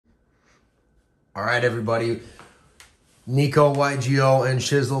All right, everybody. Nico, yugioh, and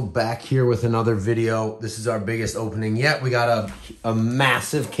Shizzle back here with another video. This is our biggest opening yet. We got a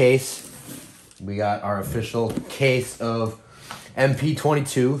massive case. We got our official case of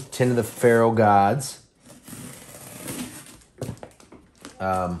MP22, Tin of the Pharaoh Gods.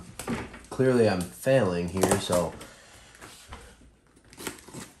 Clearly I'm failing here, so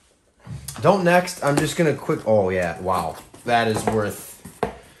don't next. I'm just gonna quick. Oh yeah, wow, that is worth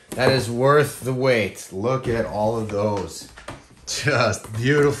the wait. Look at all of those. Just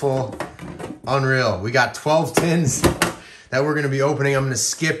beautiful, unreal. We got 12 tins that we're gonna be opening. I'm gonna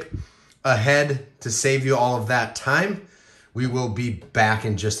skip ahead to save you all of that time. We will be back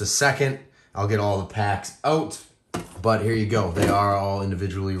in just a second. I'll get all the packs out, but here you go. They are all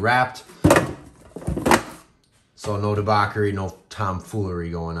individually wrapped. So no debauchery, no tomfoolery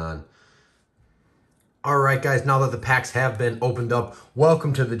going on. All right, guys, now that the packs have been opened up,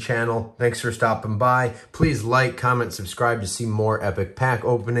 welcome to the channel. Thanks for stopping by. Please like, comment, subscribe to see more epic pack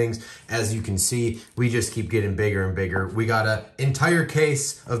openings. As you can see, we just keep getting bigger and bigger. We got an entire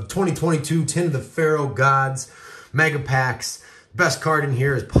case of 2022 Tin of the Pharaoh Gods mega packs. Best card in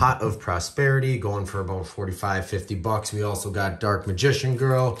here is Pot of Prosperity, going for about 45, 50 bucks. We also got Dark Magician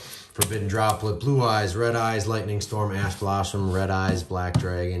Girl, Forbidden Droplet, Blue Eyes, Red Eyes, Lightning Storm, Ash Blossom, Red Eyes, Black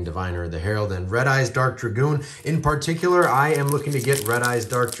Dragon, Diviner of the Herald, and Red Eyes Dark Dragoon. In particular, I am looking to get Red Eyes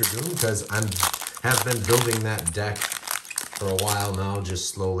Dark Dragoon because I have been building that deck for a while now,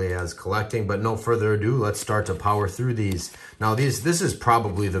 just slowly as collecting. But no further ado, let's start to power through these. Now, this is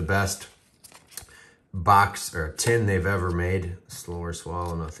probably the best box or tin they've ever made. Slower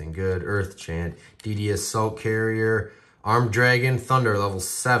Swallow, nothing good. Earth Chant, DD Assault Carrier, Armed Dragon, Thunder, level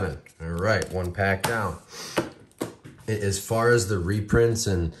 7. All right, one pack down. As far as the reprints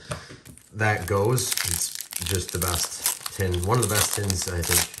and that goes, it's just the best tin. One of the best tins I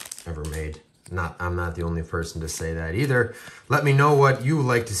think ever made. I'm not the only person to say that either. Let me know what you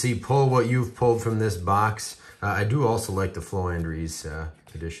like to see pull, what you've pulled from this box. I do also like the Flo Andries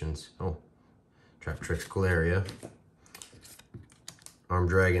editions. Oh, Traptrix Galeria. Armed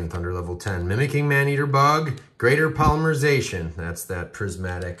Dragon, Thunder level 10. Mimicking Maneater Bug, Greater Polymerization. That's that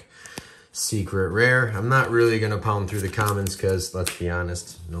prismatic secret rare. I'm not really going to pound through the commons because, let's be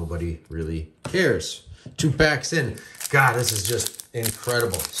honest, nobody really cares. 2 packs in. God, this is just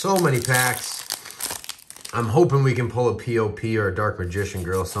incredible. So many packs. I'm hoping we can pull a POP or a Dark Magician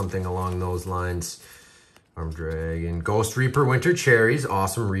Girl, something along those lines. Armed Dragon, Ghost Reaper, Winter Cherries.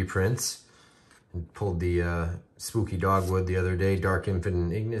 Awesome reprints. Pulled the Spooky Dogwood the other day. Dark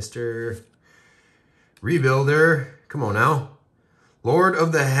Infinite Ignister. Rebuilder. Come on now. Lord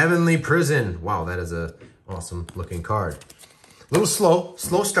of the Heavenly Prison. Wow, that is a awesome looking card. A little slow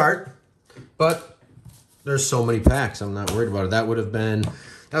start, but there's so many packs. I'm not worried about it.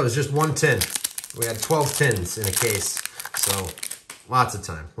 That was just 1 tin. We had 12 tins in a case. So lots of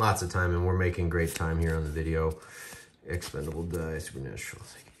time, and we're making great time here on the video. Expendable Die, Supernatural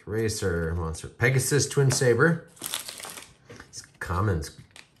Racer, Monster, Pegasus, Twin Saber. These commons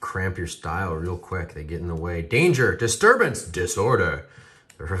cramp your style real quick. They get in the way. Danger, Disturbance, Disorder,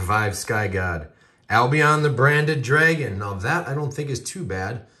 the Revived Sky God, Albion the Branded Dragon. Now that I don't think is too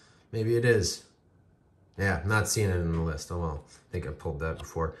bad. Maybe it is. Yeah, I'm not seeing it in the list. Oh well, I think I pulled that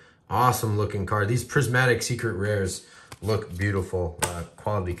before. Awesome looking card. These prismatic secret rares look beautiful.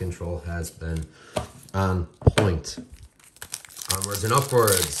 Quality control has been on point. Onwards and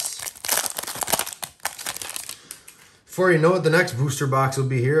upwards. Before you know it, the next booster box will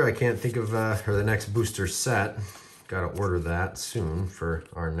be here. I can't think of, or the next booster set. Gotta order that soon for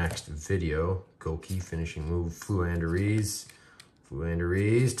our next video. Goki, Finishing Move, Flo Andries,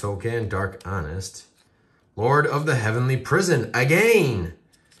 Token, Dark Honest. Lord of the Heavenly Prison, again!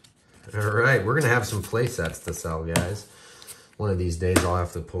 All right, we're gonna have some play sets to sell, guys. One of these days, I'll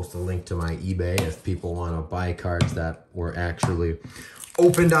have to post a link to my eBay if people want to buy cards that were actually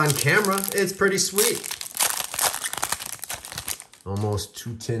opened on camera. It's pretty sweet. Almost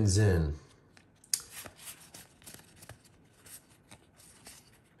 2 tins in.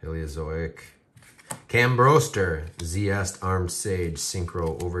 Paleozoic. Cambroster. Zest, Armed Sage,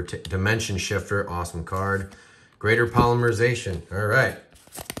 Synchro, Dimension Shifter. Awesome card. Greater Polymerization. All right.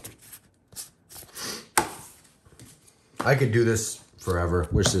 I could do this forever.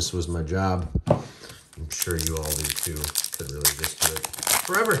 Wish this was my job. I'm sure you all do too. Could really just do it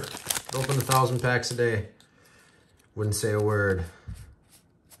forever. Open 1,000 packs a day. Wouldn't say a word.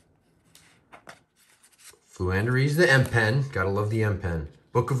 Flo Andries, the M-Pen. Gotta love the M-Pen.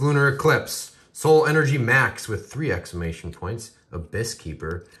 Book of Lunar Eclipse. Soul Energy Max with 3 exclamation points. Abyss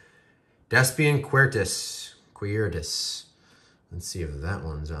Keeper. Despian Quertus. Let's see if that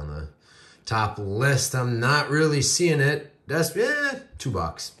one's on the Top list, I'm not really seeing it. That's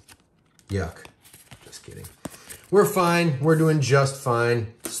 $2. Yuck. Just kidding. We're fine. We're doing just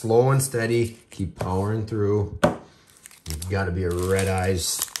fine. Slow and steady. Keep powering through. You've got to be a red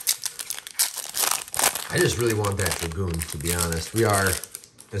eyes. I just really want that Dragoon, to be honest. We are,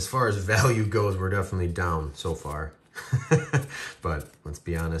 as far as value goes, we're definitely down so far. But let's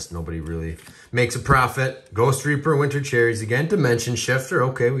be honest, nobody really makes a profit. Ghost Reaper, Winter Cherries again. Dimension Shifter.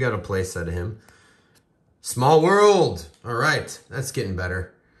 Okay, we got a play set of him. Small World. All right, that's getting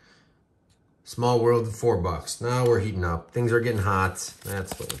better. Small World, $4. Now we're heating up. Things are getting hot.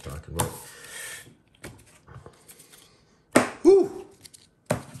 That's what we're talking about. Whew.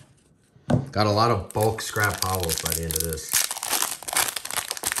 Got a lot of bulk scrap hollows by the end of this.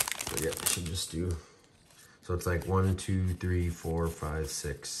 So yeah, we should just do... So it's like 1, 2, 3, 4, 5,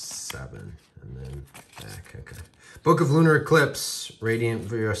 6, 7. And then back. Okay. Book of Lunar Eclipse. Radiant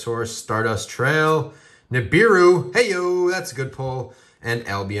Virasaurus. Stardust Trail. Nibiru. Hey yo, that's a good pull. And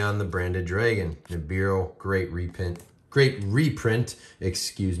Albion the Branded Dragon. Nibiru, great reprint,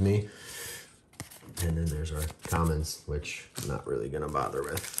 excuse me. And then there's our commons, which I'm not really gonna bother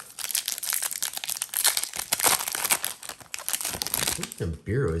with. Who's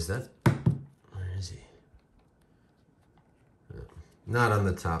Nibiru? Is that, where is he? Not on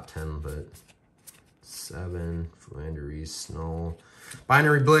the top 10, but 7, Flanderies, Snow.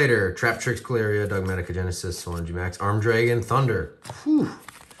 Binary Blader, Trap Tricks, Caleria, Dogmatica Genesis, Solange Max, Arm Dragon, Thunder. Whew.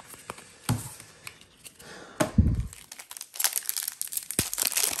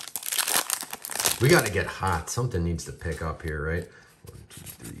 We got to get hot. Something needs to pick up here, right? 1, 2,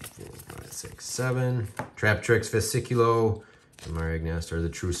 3, 4, 5, 6, 7. Trap Tricks, Vesiculo, Amari Agnestor, the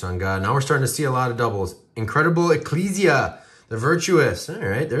True Sun God. Now we're starting to see a lot of doubles. Incredible Ecclesia, the Virtuous. All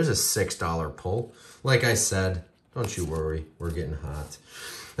right, there's a $6 pull. Like I said, don't you worry, we're getting hot.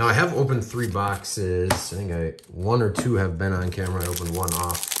 Now I have opened 3 boxes. I think 1 or 2 have been on camera. I opened 1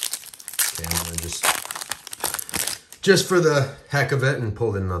 off camera just for the heck of it and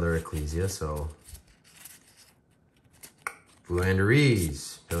pulled another Ecclesia. So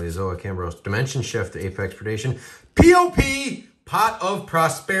Flanderies, Paleozoa, Cambros, Dimension Shift, Apex Predation, POP, Pot of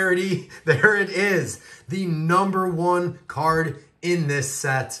Prosperity. There it is, the #1 card in this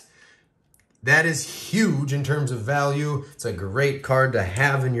set. That is huge in terms of value. It's a great card to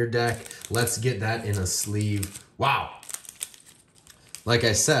have in your deck. Let's get that in a sleeve. Wow. Like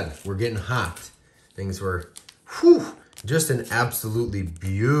I said, we're getting hot. Things were, whew, just an absolutely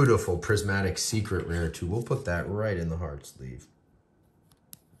beautiful prismatic secret rare too. We'll put that right in the hard sleeve.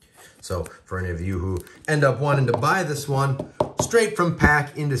 So for any of you who end up wanting to buy this one, straight from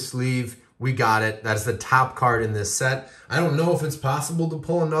pack into sleeve, we got it. That's the top card in this set. I don't know if it's possible to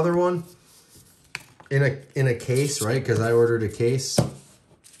pull another one in a case, right? Because I ordered a case.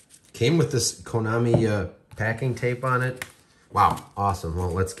 Came with this Konami packing tape on it. Wow, awesome.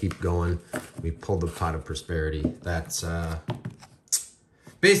 Well, let's keep going. We pulled the Pot of Prosperity. That's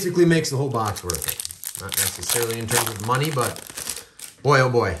basically makes the whole box worth it. Not necessarily in terms of money, but boy, oh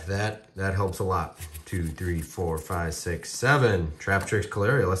boy, that helps a lot. 2, 3, 4, 5, 6, 7. Trap Tricks,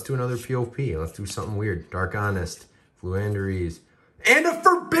 Caleria. Let's do another POP. Let's do something weird. Dark Honest, Fluanderies. And a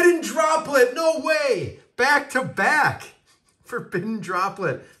Forbidden Droplet! No way! Back to back! Forbidden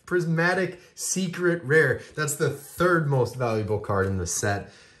Droplet. Prismatic Secret Rare. That's the 3rd most valuable card in the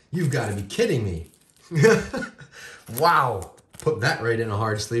set. You've got to be kidding me. Wow. Put that right in a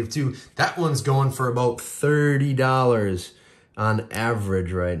hard sleeve too. That one's going for about $30 on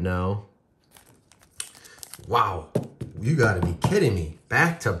average right now. Wow. You got to be kidding me.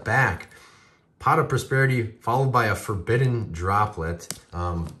 Back to back. Pot of Prosperity followed by a Forbidden Droplet.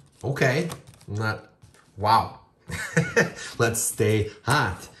 Okay. Wow. Let's stay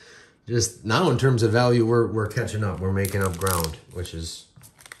hot. Just now in terms of value, we're catching up. We're making up ground, which is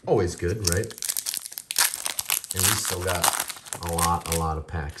always good, right? And we still got a lot of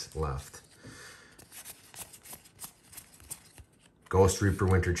packs left. Ghost Reaper,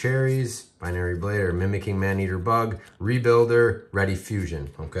 Winter Cherries, Binary Blader, Mimicking Maneater Bug, Rebuilder, Ready Fusion.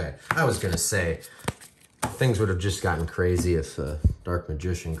 Okay, I was gonna say things would have just gotten crazy if Dark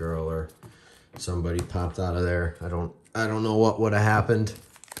Magician Girl or somebody popped out of there. I don't know what would have happened.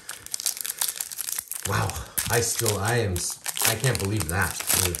 Wow, I can't believe that.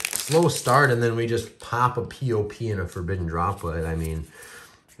 I mean, slow start and then we just pop a POP and a Forbidden Droplet. I mean,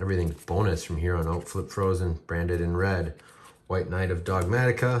 everything's bonus from here on out. Flip Frozen, Branded in Red. White Knight of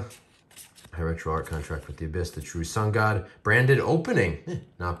Dogmatica. High Retro Art Contract with the Abyss, the True Sun God. Branded Opening.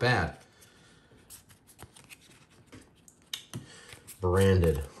 Not bad.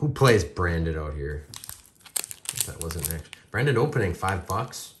 Branded. Who plays Branded out here? That wasn't next. Branded Opening,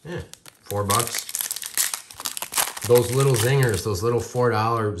 $5. Yeah, $4. Those little zingers, those little $4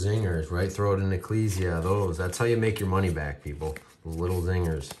 zingers, right? Throw it in Ecclesia, those. That's how you make your money back, people. Those little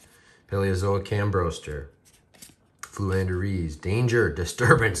zingers. Paleozoic Cambroster. Fluanderese. Danger,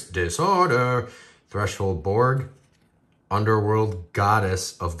 Disturbance, Disorder. Threshold Borg. Underworld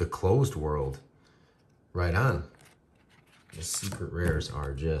Goddess of the Closed World. Right on. The secret rares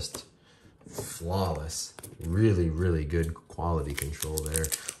are just flawless. Really, really good quality control there.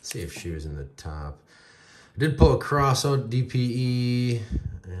 Let's see if she was in the top. I did pull a crossout DPE.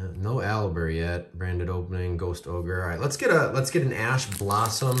 No Aliber yet. Branded opening, Ghost Ogre. All right, let's get an Ash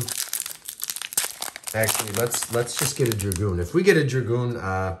Blossom. Actually, let's just get a Dragoon. If we get a Dragoon,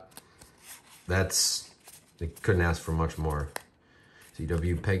 they couldn't ask for much more.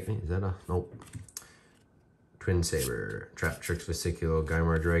 CW Peg, is that a nope? Twin Saber, Trap Tricks Vesiculo,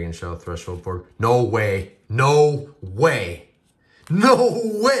 Geimer Dragon Shell, Threshold Borg. No way! No way! No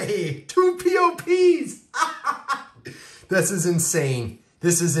way! 2 POPs! This is insane.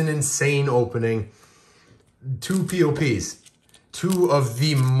 This is an insane opening. 2 POPs. 2 of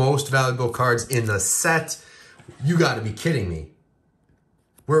the most valuable cards in the set. You gotta be kidding me.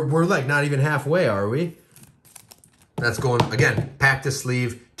 We're like not even halfway, are we? That's going, again, pack the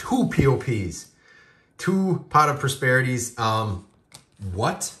sleeve. 2 POPs. 2 Pot of Prosperities.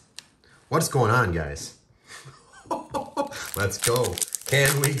 What? What's going on, guys? Let's go.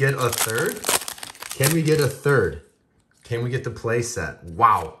 Can we get a third? Can we get a third? Can we get the play set?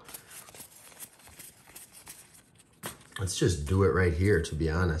 Wow. Let's just do it right here, to be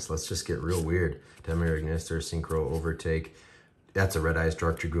honest. Let's just get real weird. Demi Ignister, Synchro, Overtake. That's a Red Eyes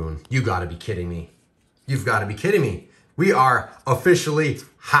Dark Dragoon. You gotta be kidding me. You've gotta be kidding me. We are officially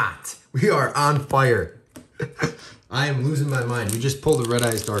hot. We are on fire. I am losing my mind. We just pulled a Red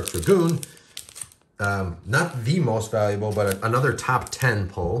Eyes Dark Dragoon. Not the most valuable, but another top 10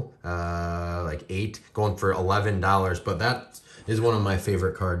 pull. Like 8, going for $11. But that is one of my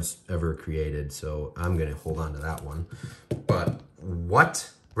favorite cards ever created. So I'm going to hold on to that one. But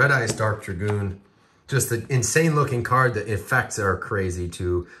what? Red Eyes Dark Dragoon. Just an insane looking card. The effects are crazy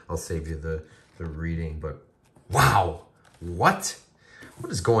too. I'll save you the reading. But wow. What?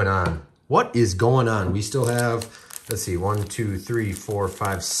 What is going on? What is going on? We still have, let's see, 1, 2, 3, 4,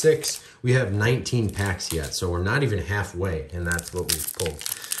 5, 6. We have 19 packs yet, so we're not even halfway, and that's what we've pulled.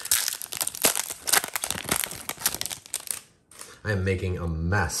 I am making a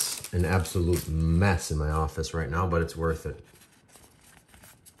mess, an absolute mess in my office right now, but it's worth it.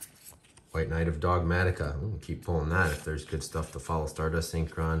 White Knight of Dogmatica. We'll keep pulling that if there's good stuff to follow. Stardust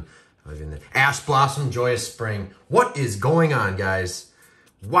Synchron. Ash Blossom, Joyous Spring. What is going on, guys?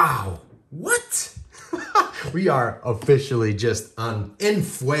 Wow. What? We are officially just en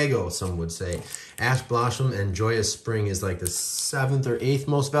fuego, some would say. Ash Blossom and Joyous Spring is like the 7th or 8th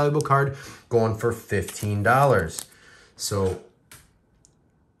most valuable card, going for $15. So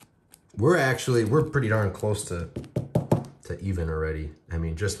we're pretty darn close to even already. I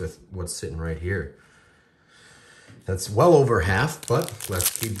mean, just with what's sitting right here. That's well over half, but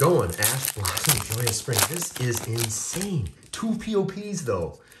let's keep going. Ash Blossom, Joyous Spring. This is insane. 2 POPs,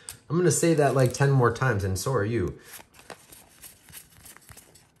 though. I'm going to say that like 10 more times, and so are you.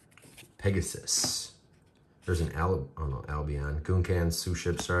 Pegasus. There's an Albion. Gooncan,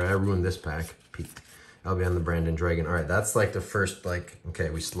 Suship. Sorry, I ruined this pack. Peaked. Albion, the Brandon Dragon. All right, that's like the first, like,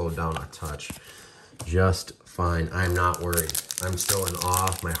 okay, we slowed down a touch. Just fine. I'm not worried. I'm still in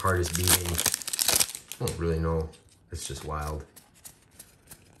awe. My heart is beating. I don't really know. It's just wild.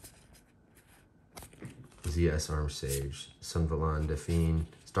 ZS Arm Sage. Sunvalan, Define.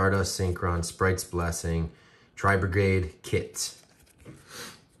 Stardust, Synchron, Sprite's Blessing. Tri-Brigade, Kit.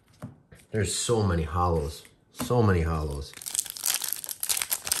 There's so many hollows. So many hollows.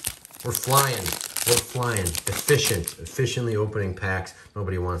 We're flying. We're flying. Efficiently opening packs.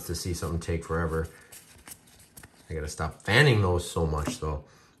 Nobody wants to see something take forever. I gotta stop fanning those so much, though.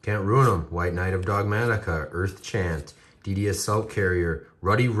 Can't ruin them. White Knight of Dogmatica, Earth Chant, DD Assault Carrier,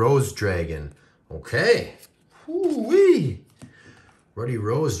 Ruddy Rose Dragon. Okay. Woo-wee. Ruddy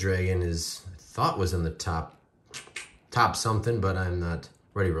Rose Dragon is, I thought was in the top something, but I'm not.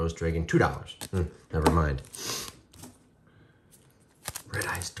 Ruddy Rose Dragon, $2. Never mind. Red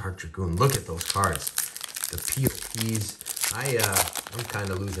Eyes Dark Dragoon. Look at those cards. The POPs. I'm kind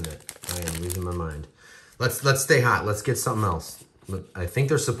of losing it. I am losing my mind. Let's stay hot. Let's get something else. I think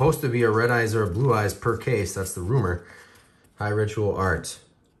there's supposed to be a Red Eyes or a Blue Eyes per case. That's the rumor. High Ritual Art.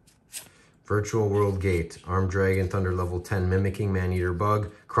 Virtual World Gate. Armed Dragon, Thunder level 10. Mimicking Maneater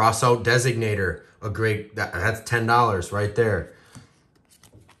Bug. Crossout Designator. A great, that's $10 right there.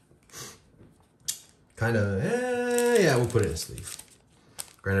 Kind of, yeah, we'll put it in a sleeve.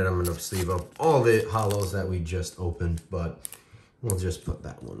 Granted, I'm going to sleeve up all the hollows that we just opened, but we'll just put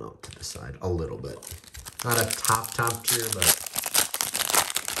that one out to the side a little bit. Not a top tier, but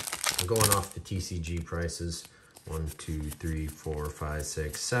I'm going off the TCG prices. 1, 2, 3, 4, 5,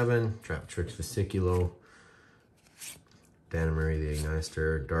 6, 7. Trap Tricks Vesiculo. Dana Marie the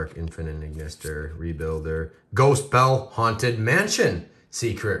Ignister. Dark Infinite Ignister. Rebuilder. Ghost Bell Haunted Mansion.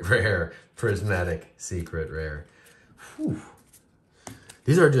 Secret Rare. Prismatic Secret Rare. Whew.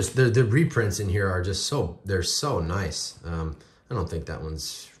 These are just, the reprints in here are just so, they're so nice. I don't think that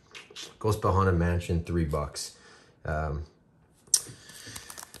one's, Ghost Bell Haunted Mansion, $3.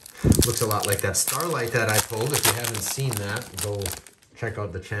 Looks a lot like that Starlight that I pulled. If you haven't seen that, go check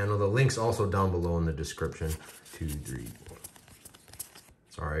out the channel. The link's also down below in the description. 2, 3, 4.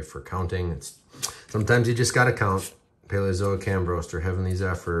 Sorry for counting. Sometimes you just gotta count. Paleozoic Cambroaster, Heavenly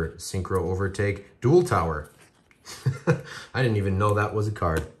Zephyr, Synchro Overtake, Dual Tower. I didn't even know that was a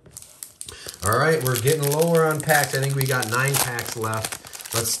card. All right, we're getting lower on packs. I think we got 9 packs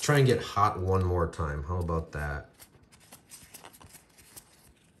left. Let's try and get hot one more time. How about that?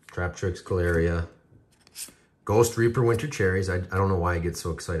 Trap Tricks Calaria. Ghost Reaper Winter Cherries. I don't know why I get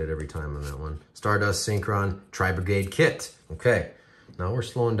so excited every time on that one. Stardust Synchron Tri-Brigade Kit. Okay, now we're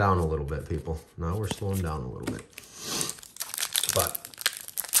slowing down a little bit, people. Now we're slowing down a little bit. But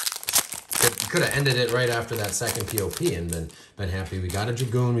could have ended it right after that second POP and been happy. We got a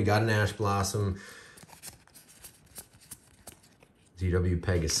Dragoon, we got an Ash Blossom, ZW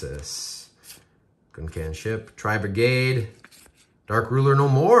Pegasus, Guncan Ship, Tri-Brigade, Dark Ruler No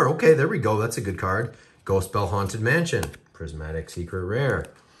More. Okay, there we go. That's a good card. Ghost Bell Haunted Mansion, Prismatic Secret Rare.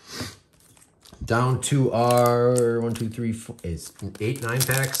 Down to our 1, 2, 3, 4, 8, 9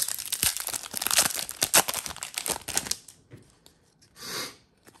 packs.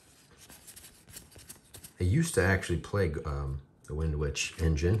 I used to actually play the Wind Witch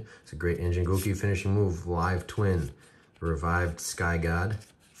engine. It's a great engine. Goki Finishing Move, Live Twin, Revived Sky God,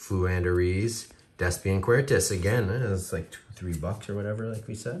 Fluandereeze, Despian Quertus. Again, it's like $2, $3 or whatever, like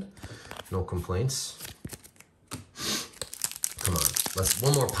we said. No complaints. Come on, let's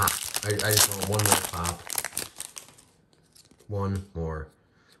one more pop. I just want one more pop. One more.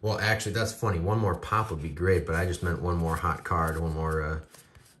 Well, actually, that's funny. One more pop would be great, but I just meant one more hot card, one more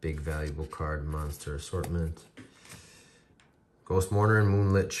big valuable card, Monster Assortment. Ghost Mourner and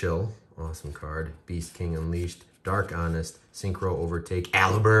Moonlit Chill, awesome card. Beast King Unleashed, Dark Honest, Synchro Overtake,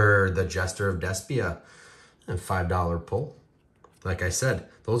 Alibur, the Jester of Despia, and $5 pull. Like I said,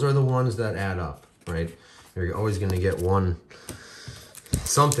 those are the ones that add up, right? You're always going to get one,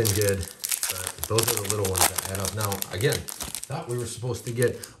 something good, but those are the little ones that add up. Now, again, thought we were supposed to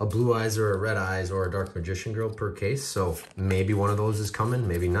get a Blue Eyes or a Red Eyes or a Dark Magician Girl per case, so maybe one of those is coming,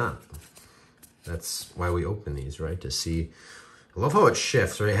 maybe not. That's why we open these, right? To see. I love how it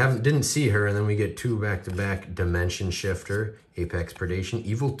shifts, right? Didn't see her, and then we get 2 back-to-back. Dimension Shifter, Apex Predation,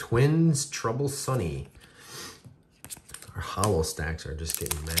 Evil Twins, Trouble Sunny. Our hollow stacks are just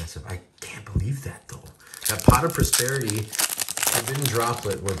getting massive. I can't believe that, though. That Pot of Prosperity, Forbidden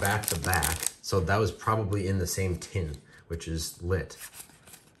Droplet were back-to-back, so that was probably in the same tin, which is lit.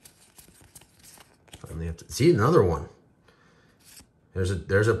 Finally have to see another one.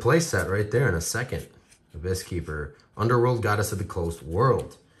 There's a play set right there in a second. Abyss Keeper, Underworld Goddess of the Closed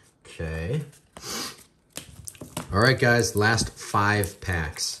World. Okay. All right, guys, last 5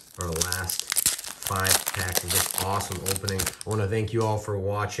 packs. Our last 5 packs of this awesome opening. I want to thank you all for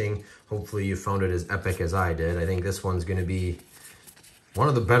watching. Hopefully you found it as epic as I did. I think this one's going to be one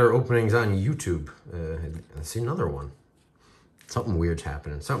of the better openings on YouTube. Let's see another one. Something weird's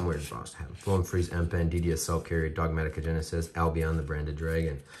happening. Something weird's about to happen. Flown Freeze, Empen, DD Assault Carrier, Dogmatic Genesis, Albion, the Branded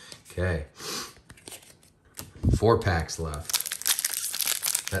Dragon. Okay. 4 packs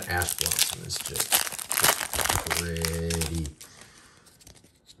left. That Ash Blossom is just pretty.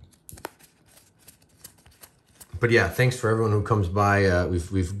 But yeah, thanks for everyone who comes by.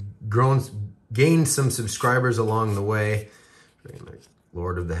 We've gained some subscribers along the way.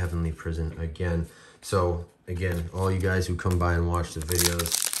 Lord of the Heavenly Prison again. So again, all you guys who come by and watch the videos,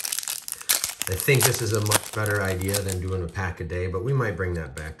 I think this is a much better idea than doing a pack a day, but we might bring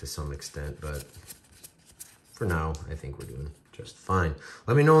that back to some extent. But for now, I think we're doing just fine.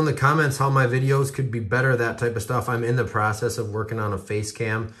 Let me know in the comments how my videos could be better, that type of stuff. I'm in the process of working on a face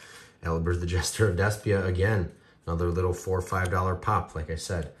cam. Alibur's the Jester of Despia again. Another little $4 or $5 pop, like I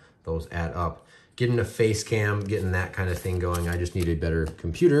said. Those add up. Getting a face cam, getting that kind of thing going. I just need a better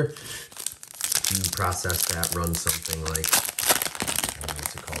computer to process that, run something like,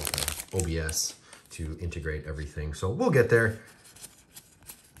 what's it called, OBS, to integrate everything. So we'll get there.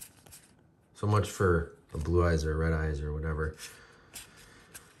 So much for a Blue Eyes or Red Eyes or whatever.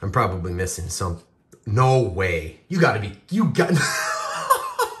 I'm probably missing some. No way. You got 3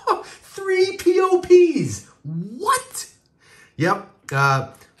 POPs. What? Yep.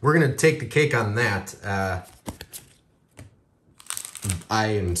 We're going to take the cake on that. I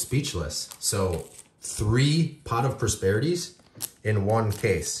am speechless. So 3 Pot of Prosperities in one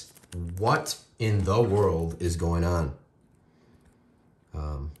case. What in the world is going on?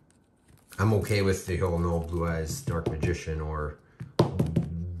 I'm okay with the whole no Blue Eyes Dark Magician or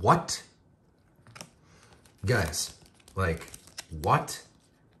what? Guys, like, what?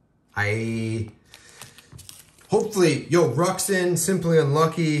 Hopefully, yo, Ruxin, Simply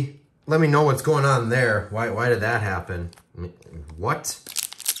Unlucky, let me know what's going on there. Why did that happen? What?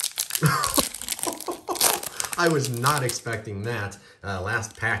 I was not expecting that.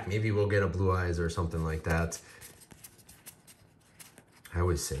 Last pack, maybe we'll get a Blue Eyes or something like that. I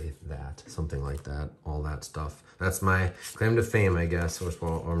always say that, something like that, all that stuff. That's my claim to fame, I guess.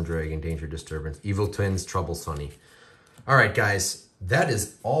 Westwall, Armed Dragon, Danger Disturbance, Evil Twins, Trouble Sunny. All right, guys, that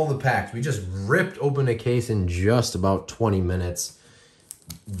is all the packs. We just ripped open a case in just about 20 minutes.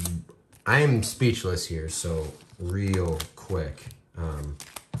 I'm speechless here, so real quick.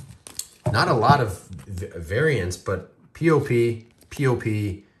 Not a lot of variants, but POP, POP,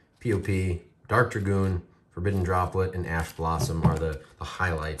 POP, Dark Dragoon, Forbidden Droplet, and Ash Blossom are the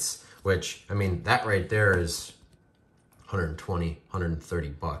highlights, which, I mean, that right there is 120, 130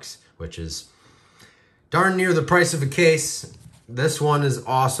 bucks, which is darn near the price of a case. This one is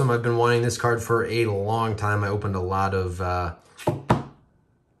awesome. I've been wanting this card for a long time. I opened a lot of,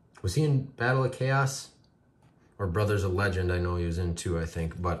 was he in Battle of Chaos? Or Brothers of Legend, I know he was in too, I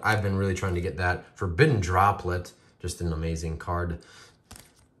think. But I've been really trying to get that. Forbidden Droplet, just an amazing card.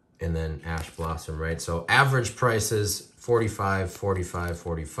 And then Ash Blossom, right? So average prices, 45, 45,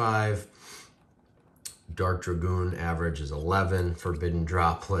 45. Dark Dragoon average is 11. Forbidden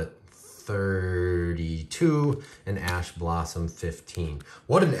Droplet, 32. And Ash Blossom, 15.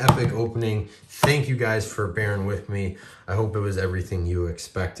 What an epic opening. Thank you guys for bearing with me. I hope it was everything you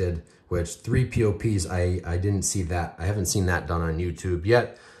expected. Which 3 POPs, I didn't see that. I haven't seen that done on YouTube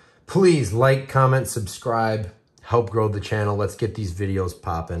yet. Please like, comment, subscribe. Help grow the channel. Let's get these videos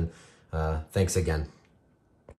popping. Thanks again.